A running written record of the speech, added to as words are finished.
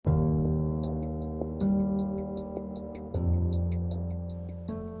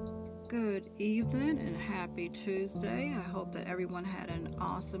Good evening and happy Tuesday. I hope that everyone had an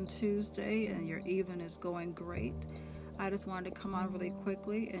awesome Tuesday and your evening is going great. I just wanted to come on really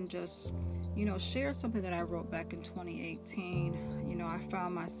quickly and just, share something that I wrote back in 2018. I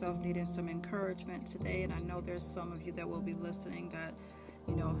found myself needing some encouragement today, and I know there's some of you that will be listening that,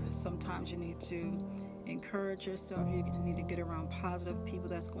 sometimes you need to encourage yourself. You need to get around positive people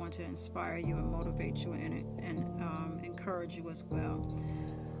that's going to inspire you and motivate you and encourage you as well.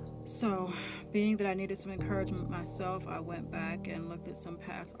 So, being that I needed some encouragement myself, I went back and looked at some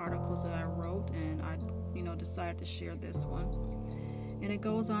past articles that I wrote, and I, decided to share this one. And it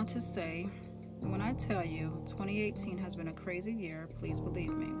goes on to say, when I tell you 2018 has been a crazy year, please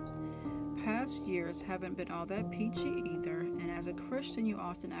believe me. Past years haven't been all that peachy either, and as a Christian, you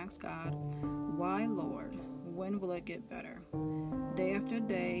often ask God, why, Lord? When will it get better? Day after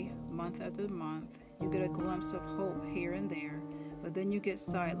day, month after month, you get a glimpse of hope here and there, but then you get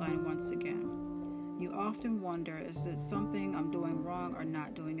sidelined once again. You often wonder, is it something I'm doing wrong or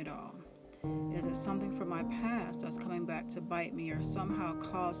not doing at all? Is it something from my past that's coming back to bite me or somehow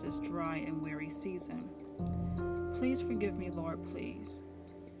cause this dry and weary season? Please forgive me, Lord, please.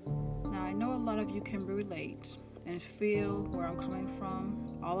 Now, I know a lot of you can relate and feel where I'm coming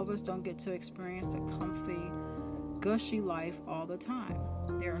from. All of us don't get to experience the comfy, gushy life all the time.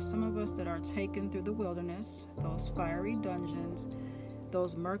 There are some of us that are taken through the wilderness, those fiery dungeons,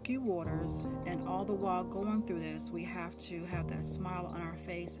 those murky waters, and all the while going through this, we have to have that smile on our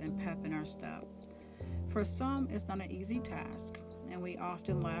face and pep in our step. For some, it's not an easy task, and we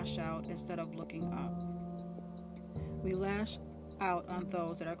often lash out instead of looking up. We lash out on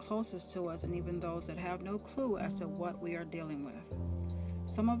those that are closest to us and even those that have no clue as to what we are dealing with.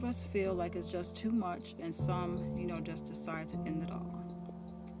 Some of us feel like it's just too much, and some, just decide to end it all.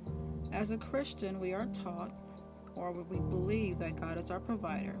 As a Christian, we are taught, or we believe, that God is our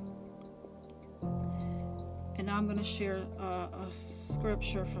provider. And now I'm going to share a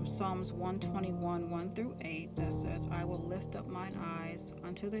scripture from Psalms 121, 1 through 8, that says, I will lift up mine eyes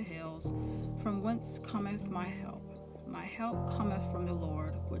unto the hills, from whence cometh my help. My help cometh from the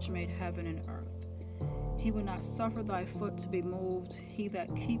Lord, which made heaven and earth. He will not suffer thy foot to be moved. He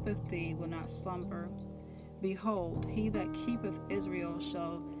that keepeth thee will not slumber. Behold, he that keepeth Israel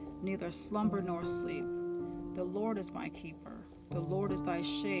shall neither slumber nor sleep. The Lord is my keeper. The Lord is thy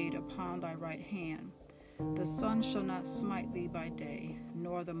shade upon thy right hand. The sun shall not smite thee by day,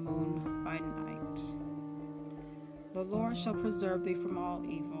 nor the moon by night. The Lord shall preserve thee from all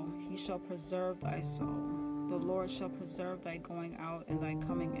evil. He shall preserve thy soul. The Lord shall preserve thy going out and thy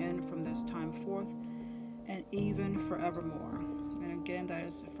coming in from this time forth, and even forevermore. And again, that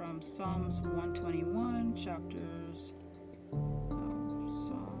is from Psalms 121, Psalms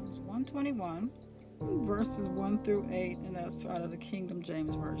 121, verses 1 through 8, and that's out of the King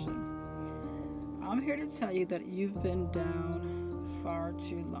James Version. I'm here to tell you that you've been down far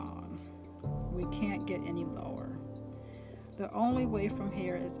too long. We can't get any lower. The only way from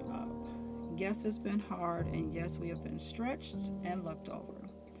here is up. Yes, it's been hard, and yes, we have been stretched and looked over.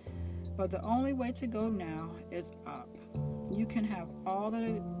 But the only way to go now is up. You can have all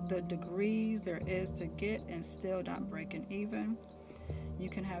the degrees there is to get and still not breaking even. You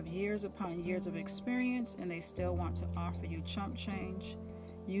can have years upon years of experience and they still want to offer you chump change.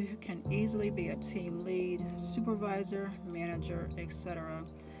 You can easily be a team lead, supervisor, manager, etc.,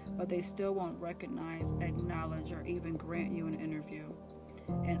 but they still won't recognize, acknowledge, or even grant you an interview.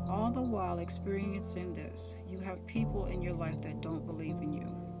 And all the while experiencing this, you have people in your life that don't believe in you.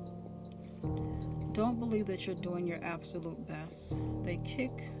 Don't believe that you're doing your absolute best. They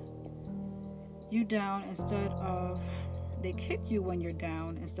kick you when you're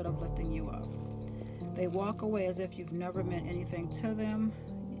down instead of lifting you up. They walk away as if you've never meant anything to them,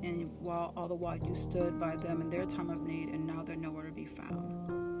 and all the while you stood by them in their time of need, and now they're nowhere to be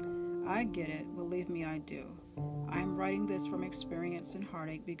found. I get it, believe me, I do. I'm writing this from experience and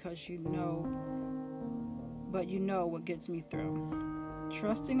heartache because you know what gets me through.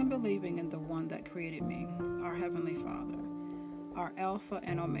 Trusting and believing in the one that created me, our Heavenly Father, our Alpha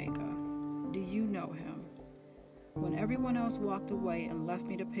and Omega. Do you know him? When everyone else walked away and left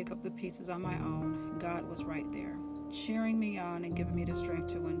me to pick up the pieces on my own, God was right there, cheering me on and giving me the strength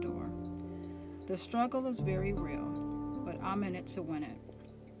to endure. The struggle is very real, but I'm in it to win it.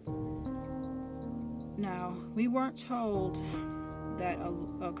 Now, we weren't told that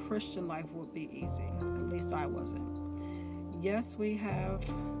a Christian life would be easy. At least I wasn't. Yes, we have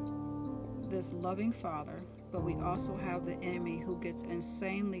this loving Father, but we also have the enemy who gets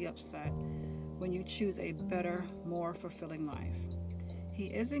insanely upset when you choose a better, more fulfilling life. He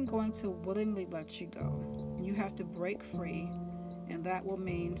isn't going to willingly let you go. You have to break free and that will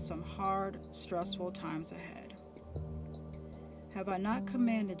mean some hard, stressful times ahead. Have I not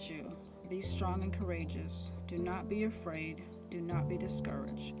commanded you? Be strong and courageous. Do not be afraid. Do not be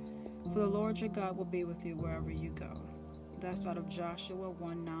discouraged. For the Lord your God will be with you wherever you go. That's out of Joshua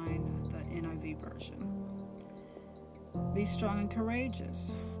 1:9, the NIV version. Be strong and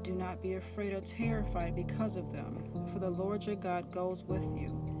courageous. Do not be afraid or terrified because of them, for the Lord your God goes with you.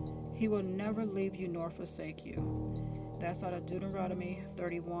 He will never leave you nor forsake you. That's out of Deuteronomy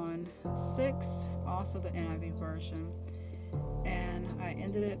 31:6, also the NIV version. And I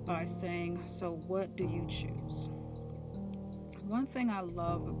ended it by saying, so what do you choose? One thing I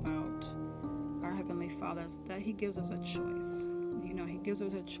love about our Heavenly Father is that He gives us a choice. He gives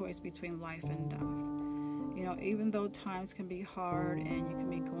us a choice between life and death. Even though times can be hard and you can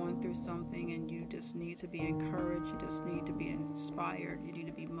be going through something and you just need to be encouraged, you just need to be inspired, you need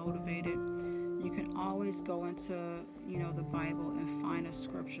to be motivated, you can always go into, the Bible and find a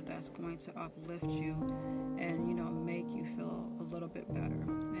scripture that's going to uplift you and, make you feel a little bit better.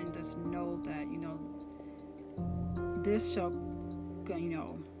 And just know that, this shall,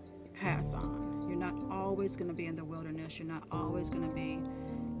 pass on. You're not always going to be in the wilderness. You're not always going to be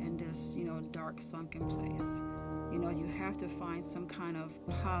in this, dark, sunken place. You have to find some kind of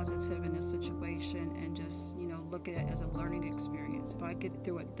positive in this situation and just, look at it as a learning experience. If I get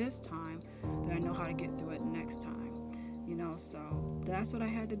through it this time, then I know how to get through it next time. So that's what I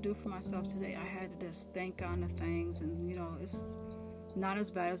had to do for myself today. I had to just think on the things, and, it's not as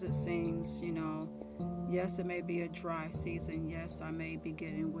bad as it seems. Yes, it may be a dry season. Yes, I may be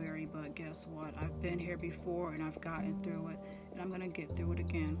getting weary, but guess what? I've been here before and I've gotten through it, and I'm going to get through it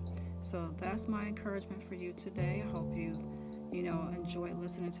again. So that's my encouragement for you today. I hope you've, enjoyed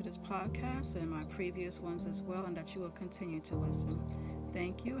listening to this podcast and my previous ones as well, and that you will continue to listen.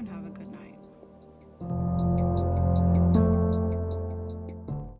 Thank you and have a good night.